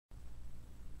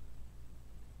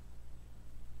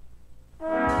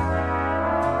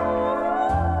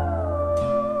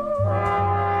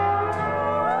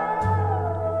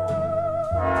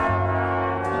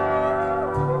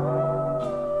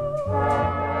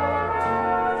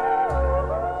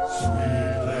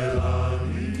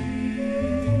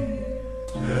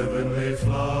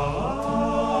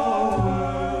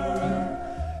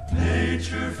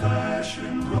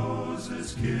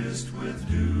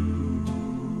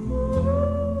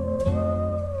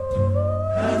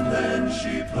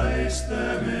placed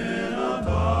them in a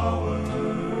bower.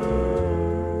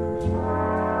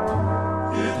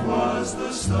 It was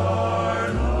the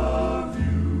start of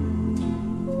you,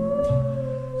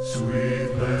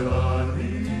 sweet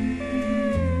Leilani,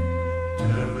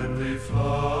 heavenly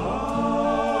flower.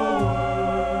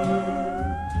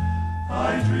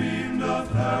 I dreamed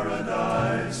of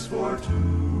paradise for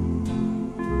two.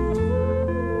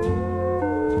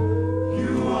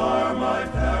 You are my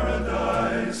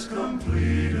paradise completed.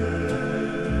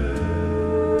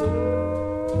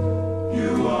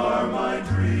 You are my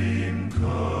dream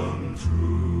come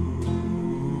true.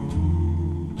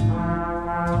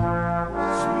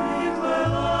 Sweet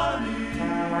Leilani,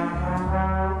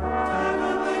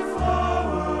 heavenly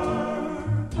flower.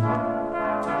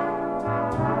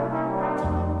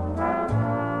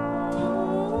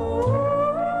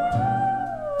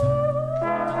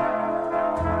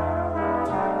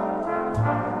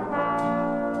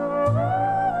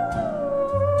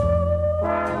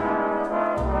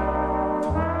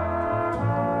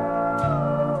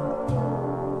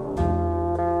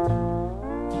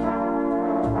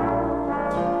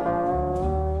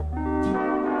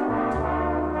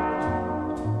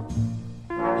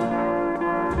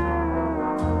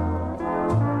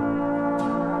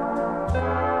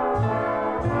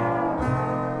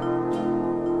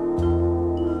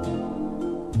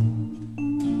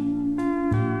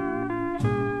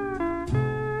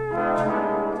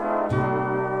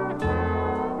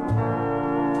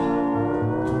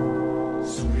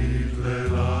 Sweet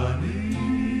Leilani,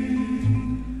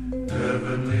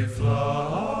 heavenly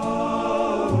flower.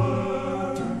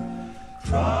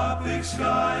 Tropic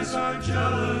skies are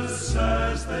jealous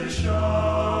as they shine.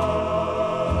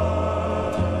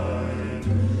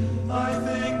 I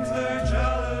think they're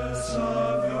jealous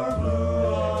of your blue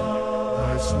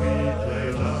eyes. Sweet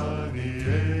Leilani,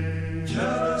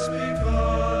 jealous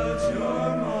because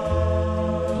you're mine.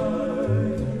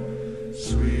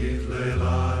 Sweet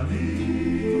Leilani,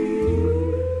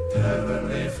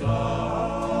 heavenly flower.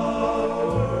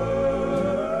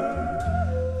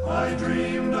 I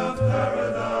dreamed of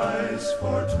paradise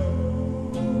for two.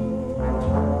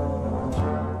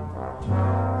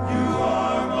 You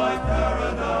are my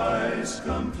paradise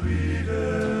completed.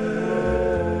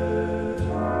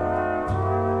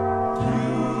 You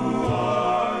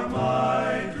are my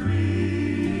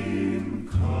dream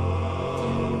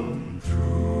come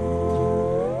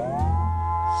true.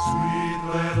 Sweet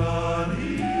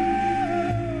Leilani,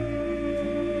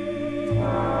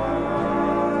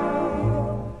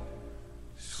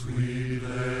 sweet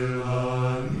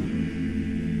Leilani.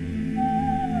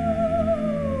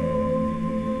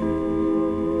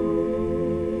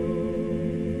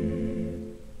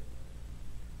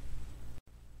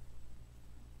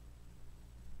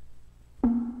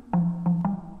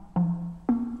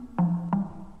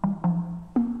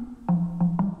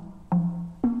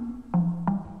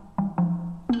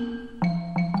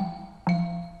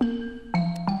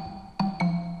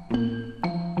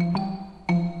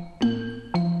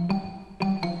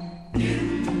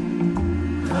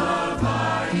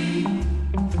 Hawaii,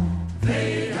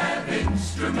 they have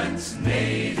instruments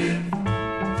native.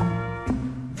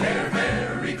 They're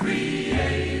very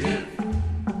creative.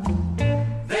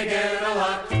 They get a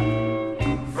lot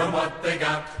from what they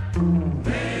got.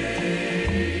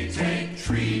 They take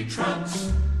tree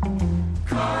trunks,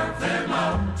 carve them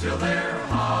out till they're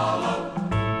hollow.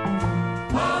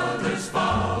 Others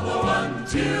follow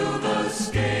until the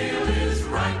scale is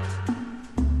right.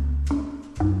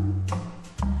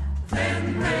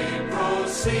 Then they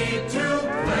proceed to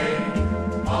play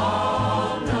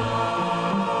all night.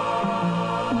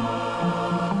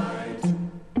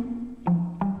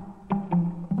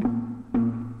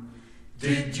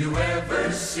 Did you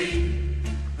ever see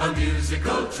a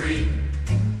musical tree?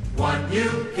 One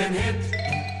you can hit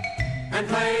and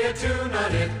play a tune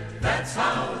on it. That's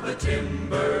how the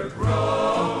timber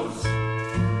grows,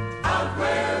 out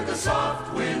where the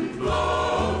soft wind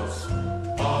blows.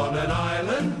 On an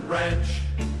island ranch,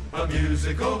 a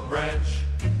musical branch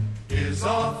is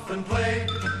often played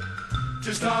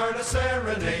to start a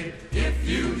serenade. If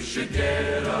you should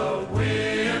get a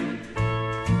whim,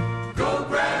 go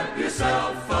grab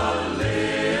yourself a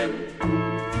limb.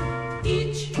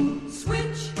 Each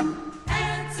switch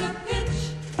adds a pitch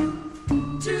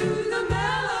to the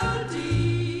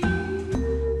melody.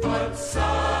 But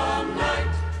some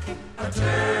night a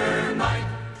termite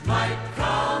might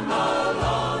come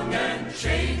along and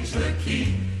change the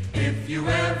key. If you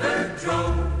ever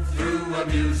drove through a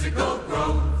musical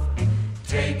grove,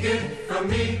 take it from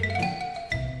me,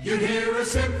 you'd hear a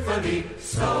symphony.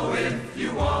 So if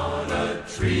you want a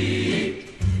treat,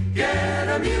 get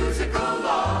a musical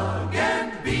log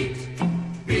and beat,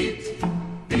 beat,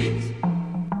 beat.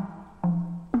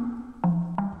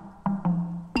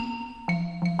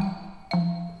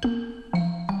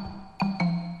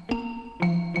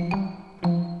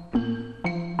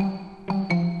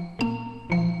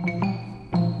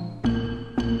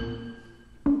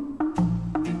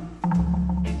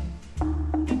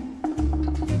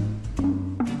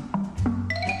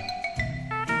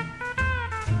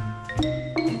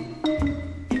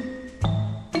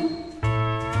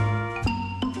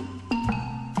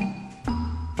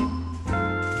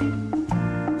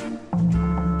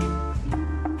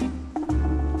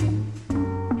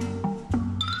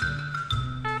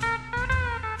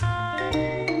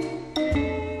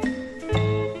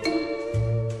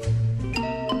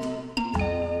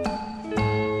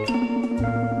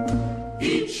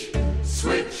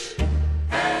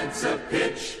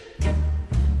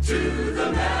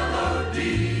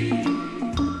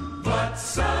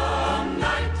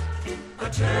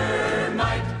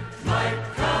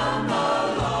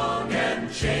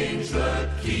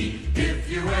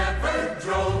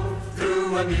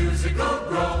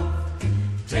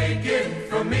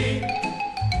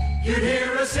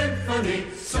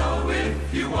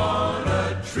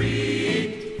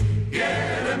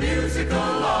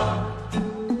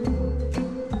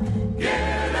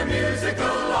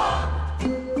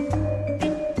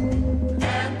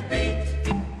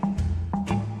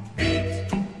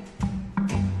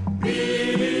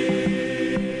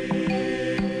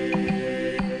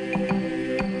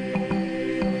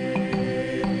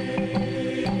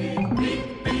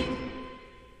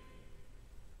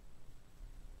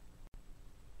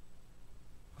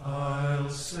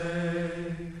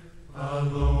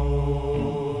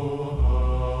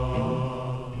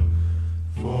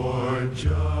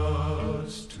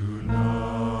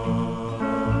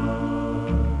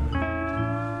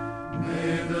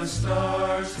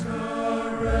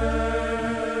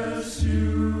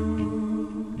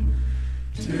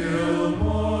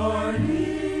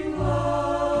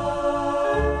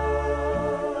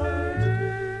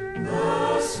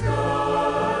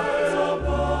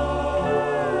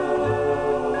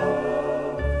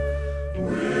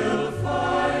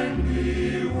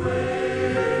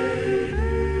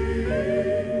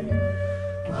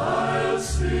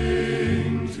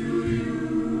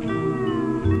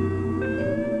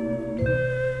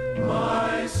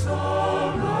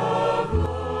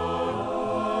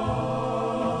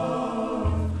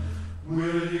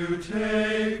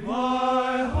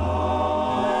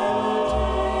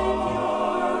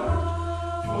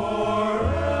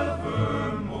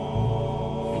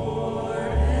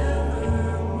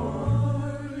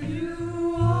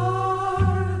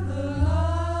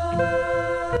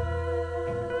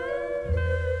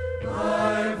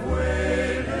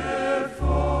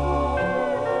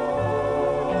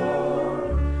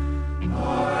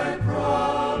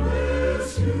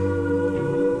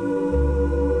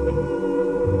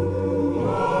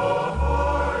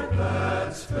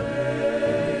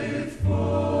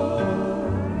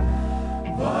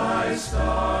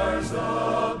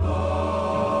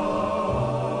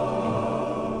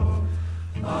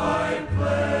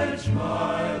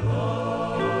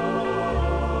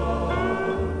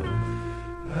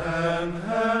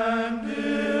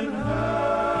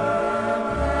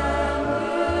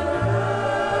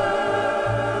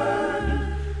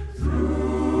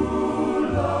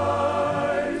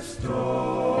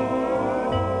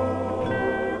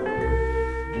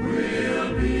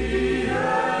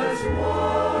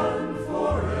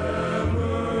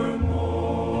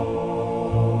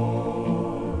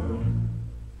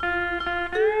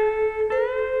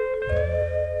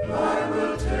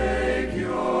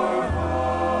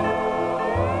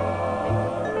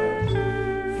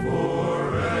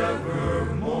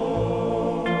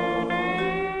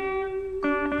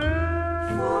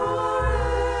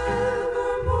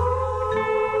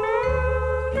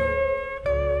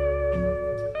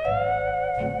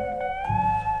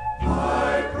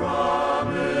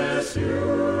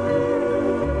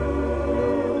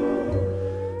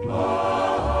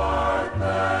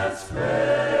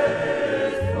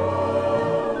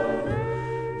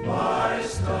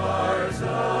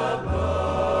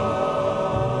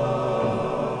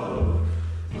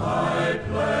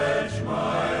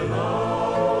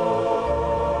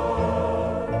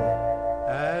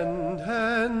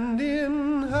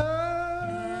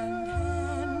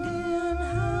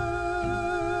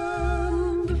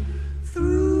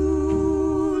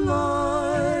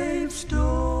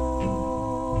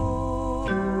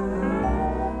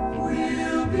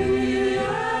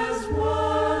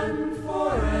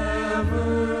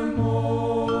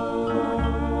 Forevermore.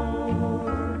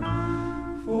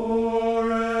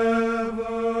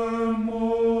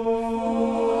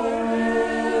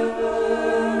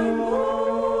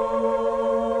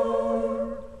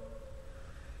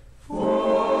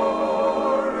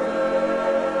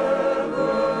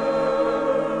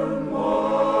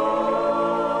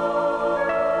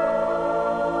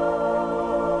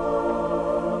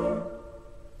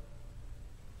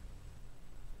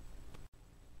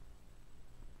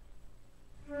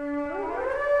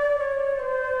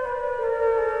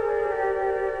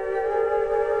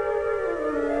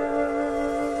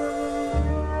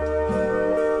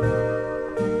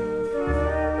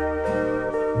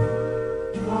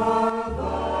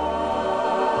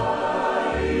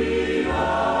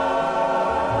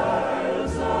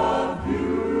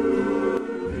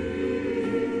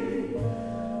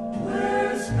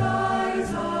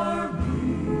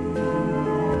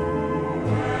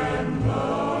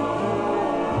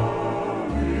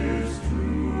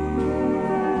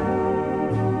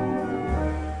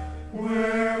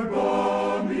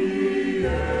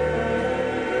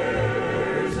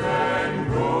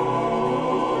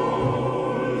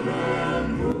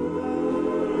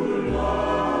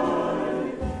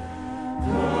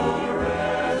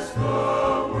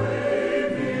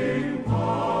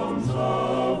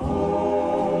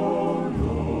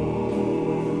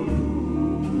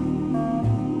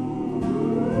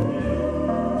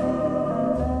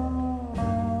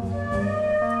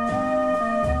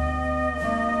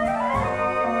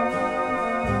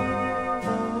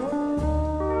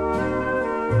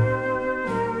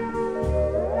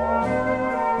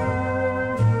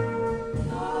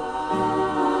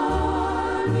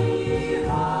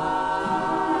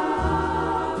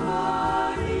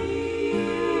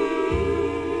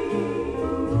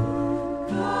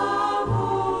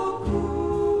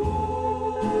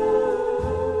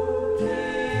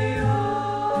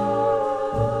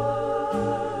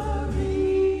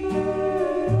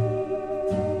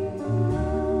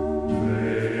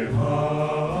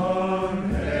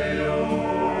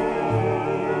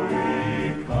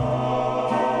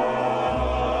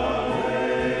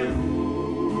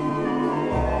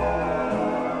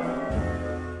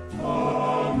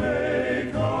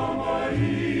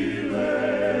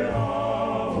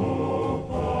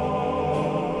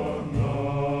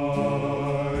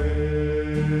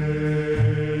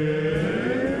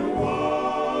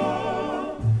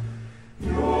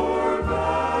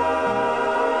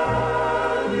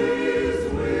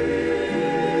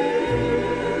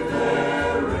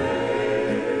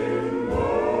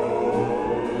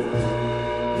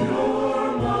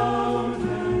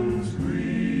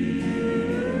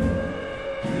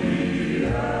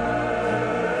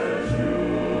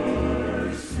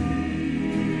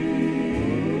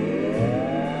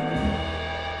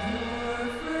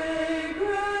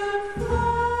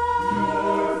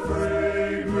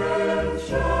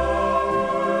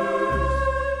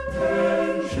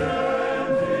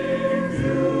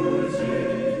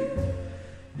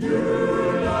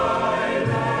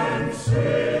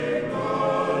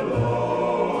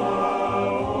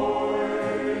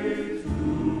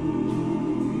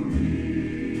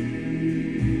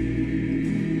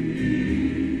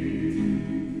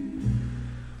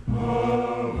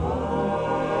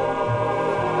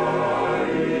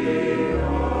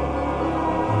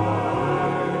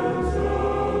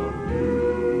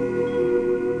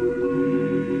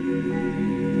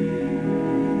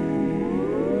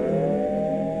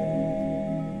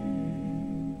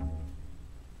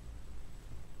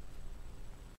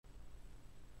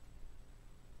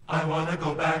 wanna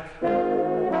go back.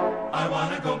 I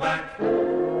wanna go back.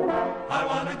 I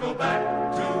wanna go back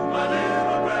to my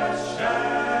little grass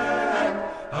shack.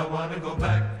 I wanna go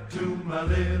back to my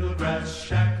little grass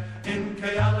shack in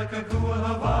Kealakekua,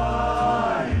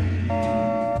 Hawaii.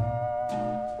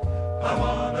 I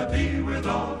wanna be with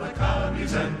all the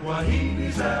kanis and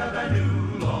wahinis that I knew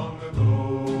long ago.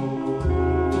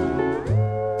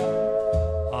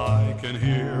 I can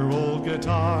hear old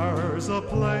guitars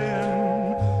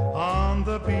a-playing on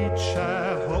the beach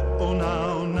at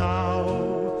Ho'onau now.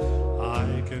 I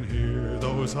can hear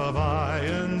those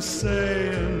Hawaiians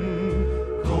saying,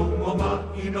 Komo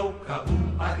ma'i no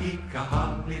ka'ua'i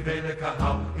kahali vele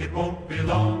kahau. It won't be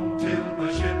long till my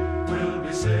ship will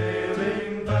be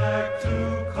sailing back to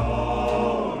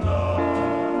Kona.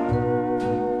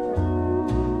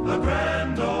 A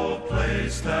grand old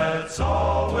place that's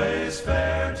always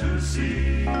fair to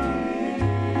see.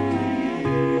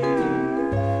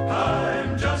 I'm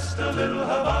just a little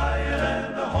Hawaiian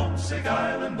and a homesick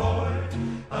island boy.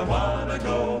 I wanna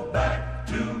go back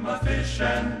to my fish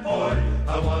and poi.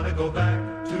 I wanna go back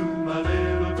to my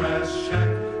little grass shack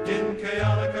in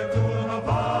Kealakekua,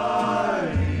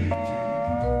 Hawaii,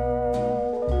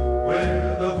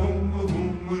 where the humu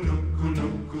humu nuku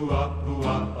nuku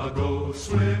apua go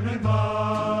swimming by,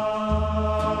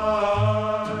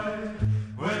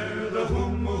 where the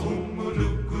humu humu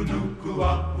nuku nuku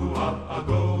apua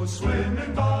go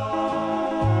swimming by.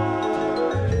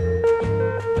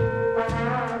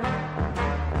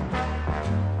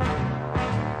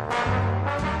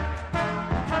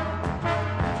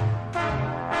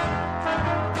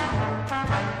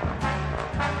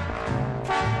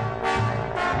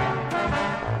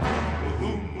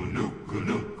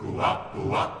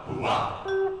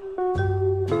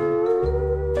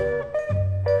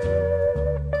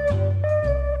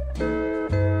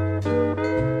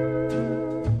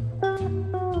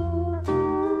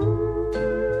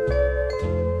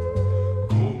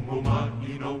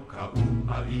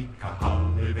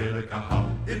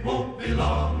 It won't be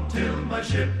long till my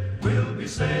ship will be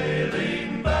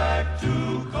sailing back to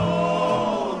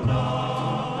Kona.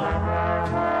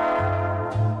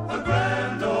 A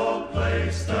grand old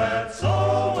place that's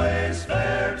always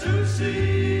fair to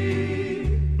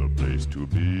see. the place to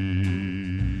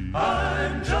be.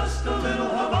 I'm just a little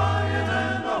Hawaiian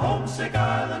and a homesick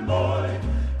island boy.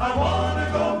 I wanna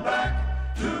go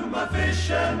back to my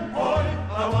fish and poi.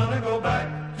 I wanna go back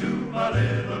to my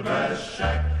little grass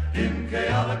shack in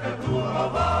Kealakekua,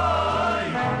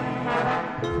 Hawaii,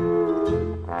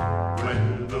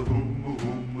 where the humu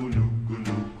humu nuku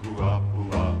nuku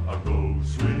apua go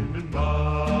swimming by,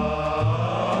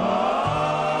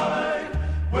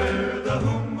 where the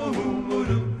humu humu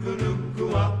nuku nuku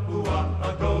apua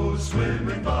go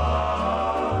swimming by.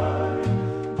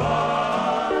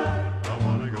 I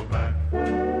wanna go back.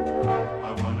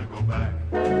 I wanna go back.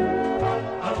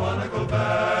 I wanna go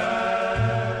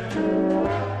back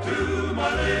to my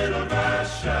little grass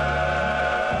shack.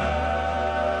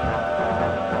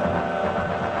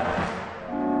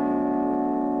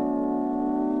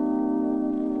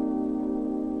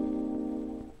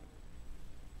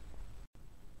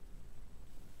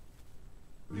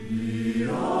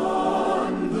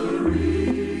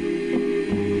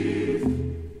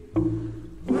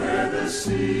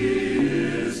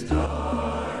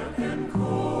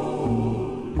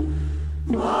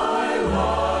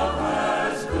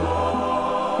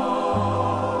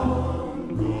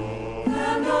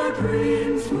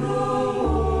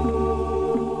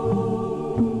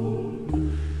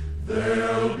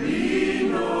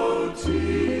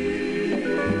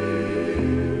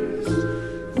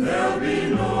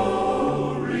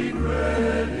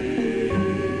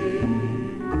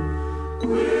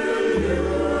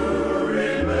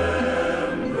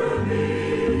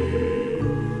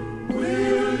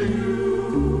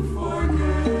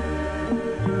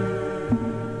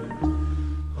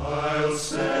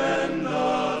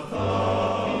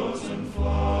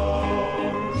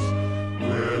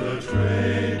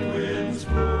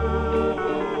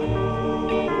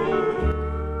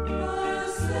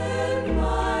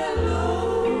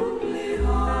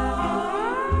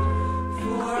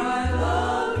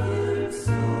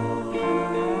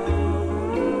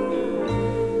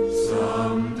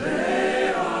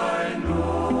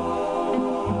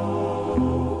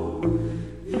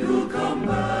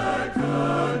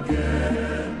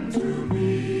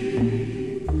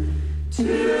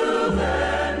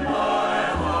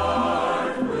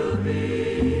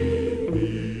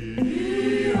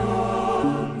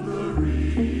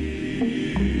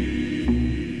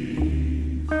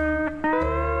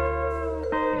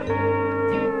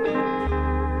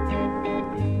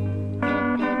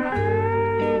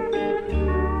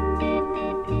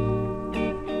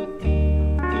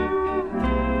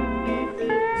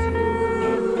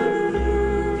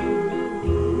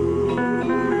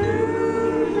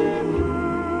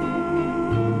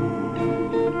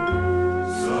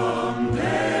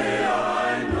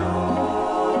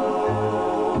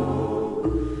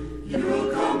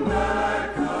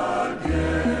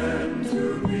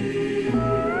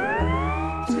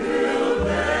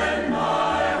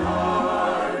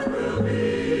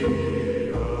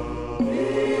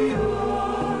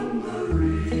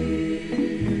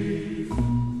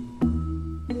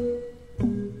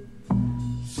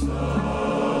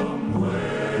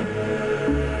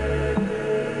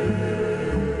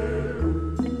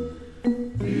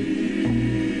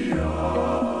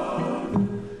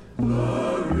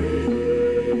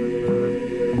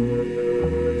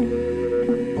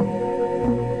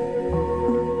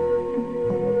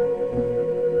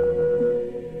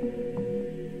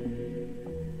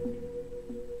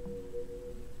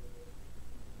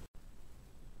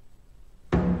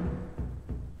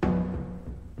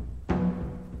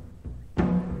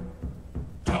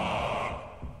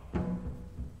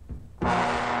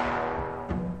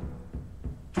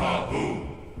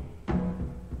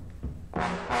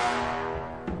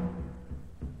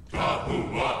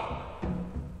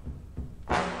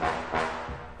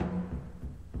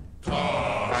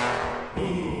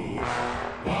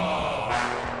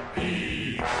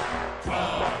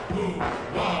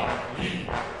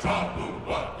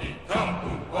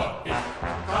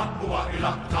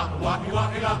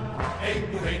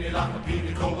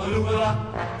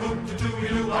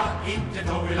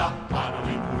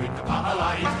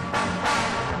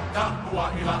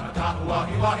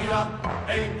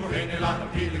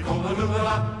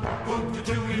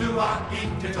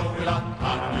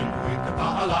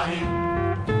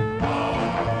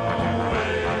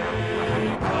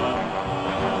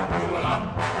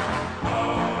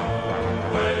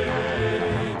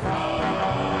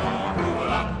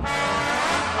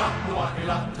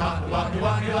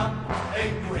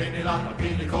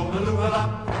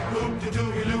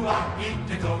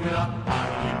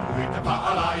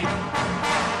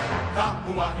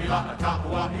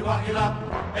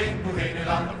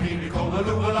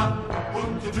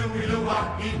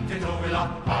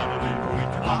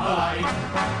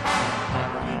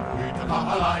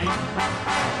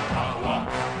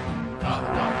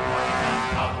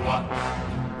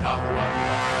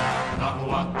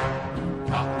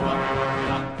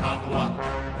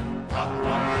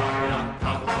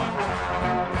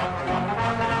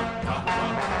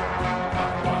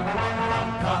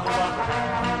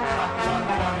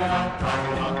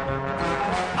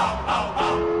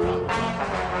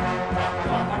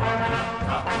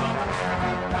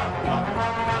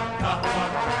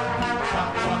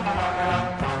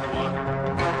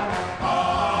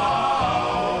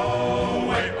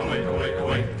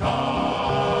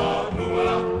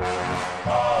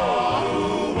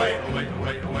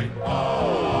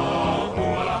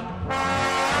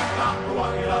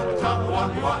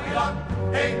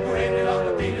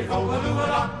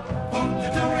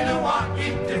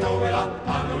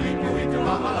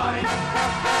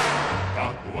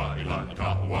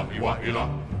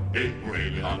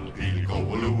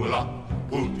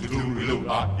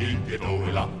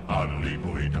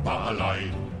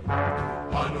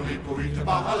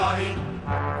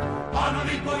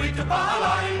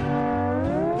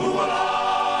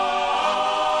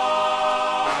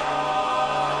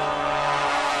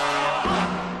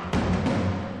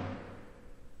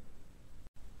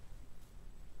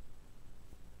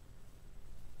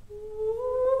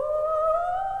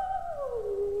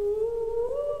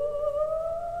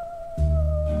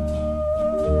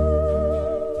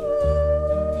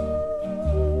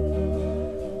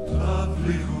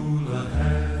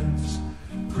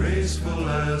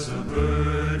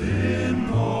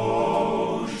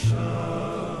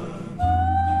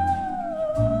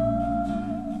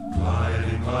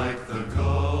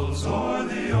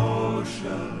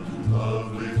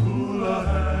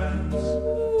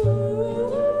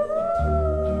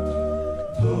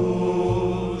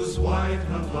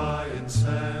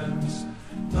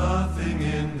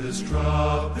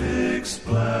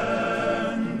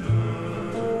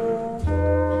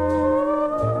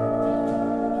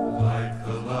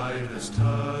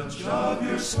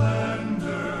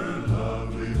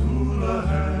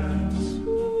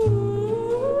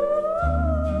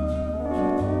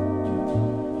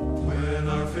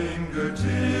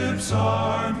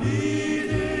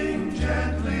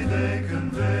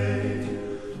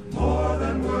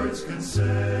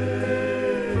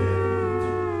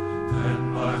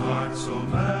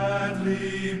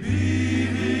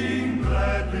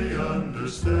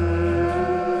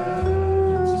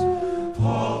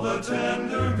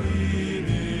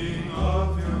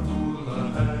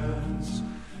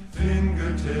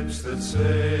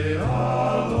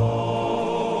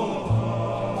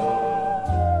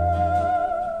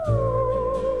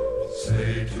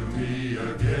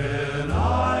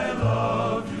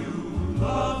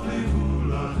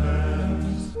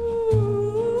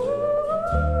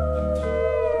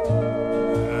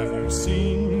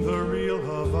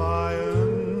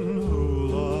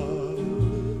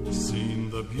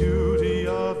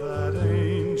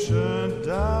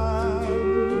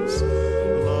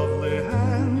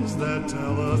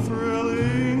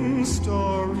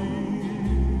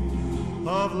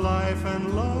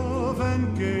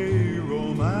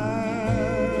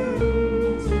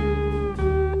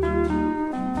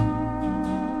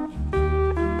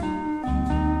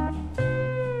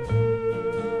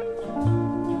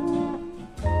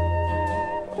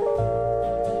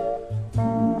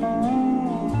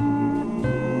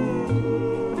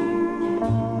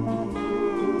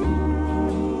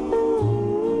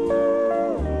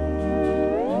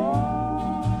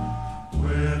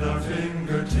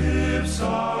 Fingertips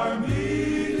are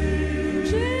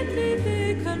meeting.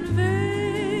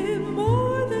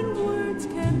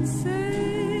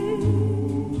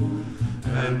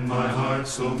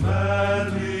 so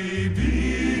madly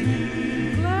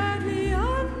beating. Gladly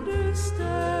understands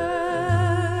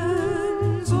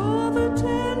all the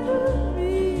tender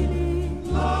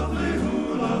meaning. Lovely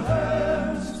hula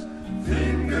hands,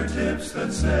 fingertips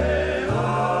that say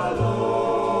aloha.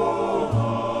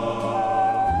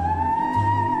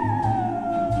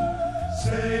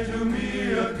 Say to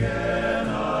me again,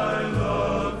 I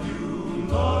love you,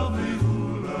 lovely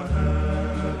hula hands.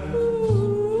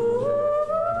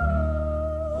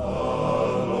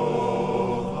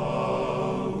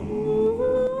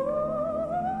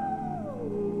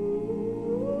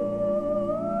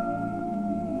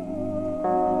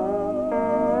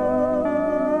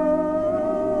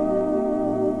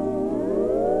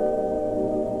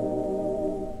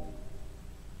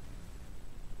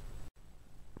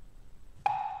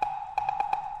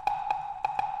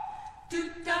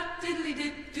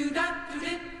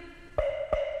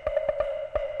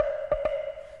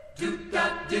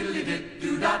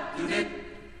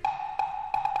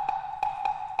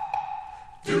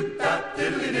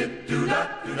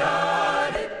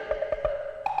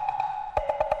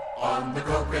 On the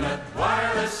Coconut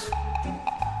Wireless,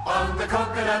 on the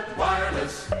Coconut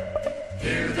Wireless,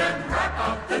 hear them rap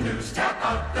out the news, tap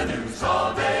out the news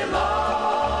all day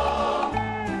long.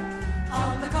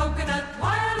 On the Coconut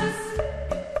Wireless,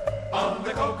 On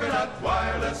the Coconut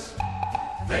Wireless,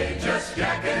 they just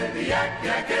yakety-yak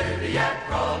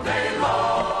all day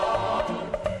long.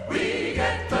 We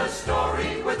get the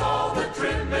story with all the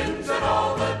trimmings and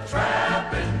all the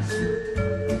trappings,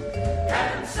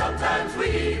 and sometimes we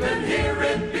even hear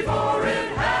it before it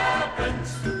happens.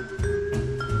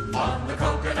 On the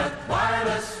Coconut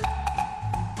Wireless,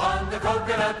 on the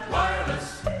Coconut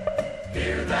Wireless,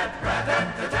 hear that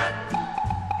rat-tat-tat-tat.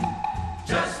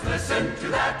 Just listen to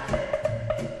that.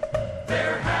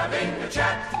 They're having a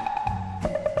chat.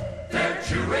 They're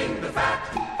chewing the fat.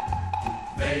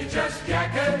 They just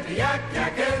yakety-yak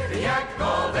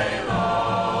all day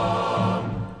long.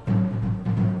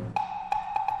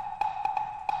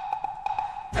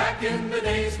 Back in the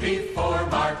days before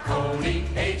Marconi,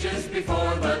 ages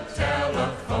before the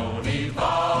telephone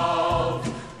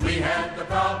evolved, we had the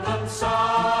problem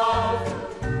solved.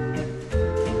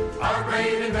 Our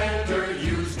great inventor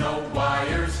used no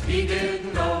wires. He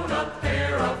didn't own a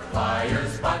pair of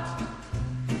pliers, but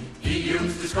he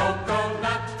used his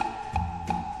coconut.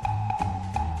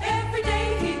 every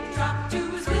day he'd drop to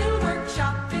his little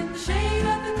workshop in the shade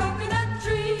of the coconut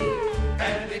tree.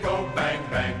 And he'd go bang,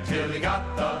 bang, till he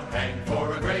got the hang,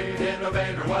 for a great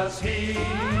innovator was he.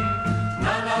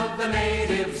 None of the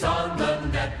natives on the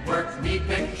network need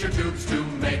picture tubes to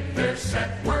make their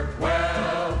set work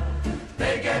well.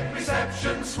 They get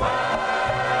reception swell.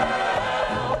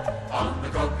 On the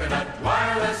Coconut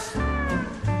Wireless,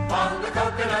 on the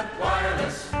Coconut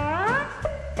Wireless.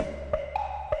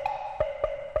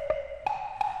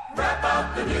 Rap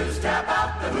out the news, tap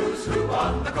out the who's who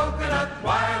on the Coconut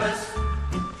Wireless,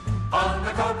 on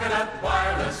the Coconut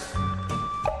Wireless.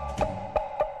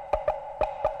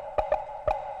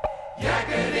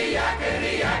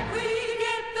 Yakety-yak. We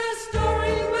get the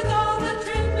story with all the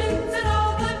trimmings and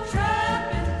all the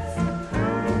trappings.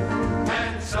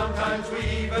 And sometimes we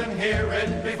even hear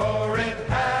it before it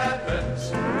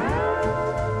happens.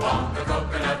 On the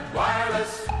Coconut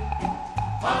Wireless,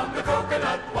 on the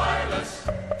Coconut Wireless,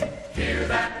 hear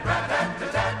that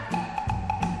rat-tat-tat-tat.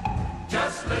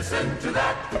 Just listen to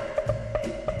that.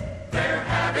 They're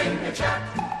having a chat.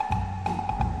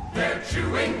 They're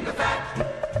chewing the fat.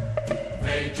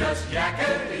 They just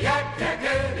yakety-yak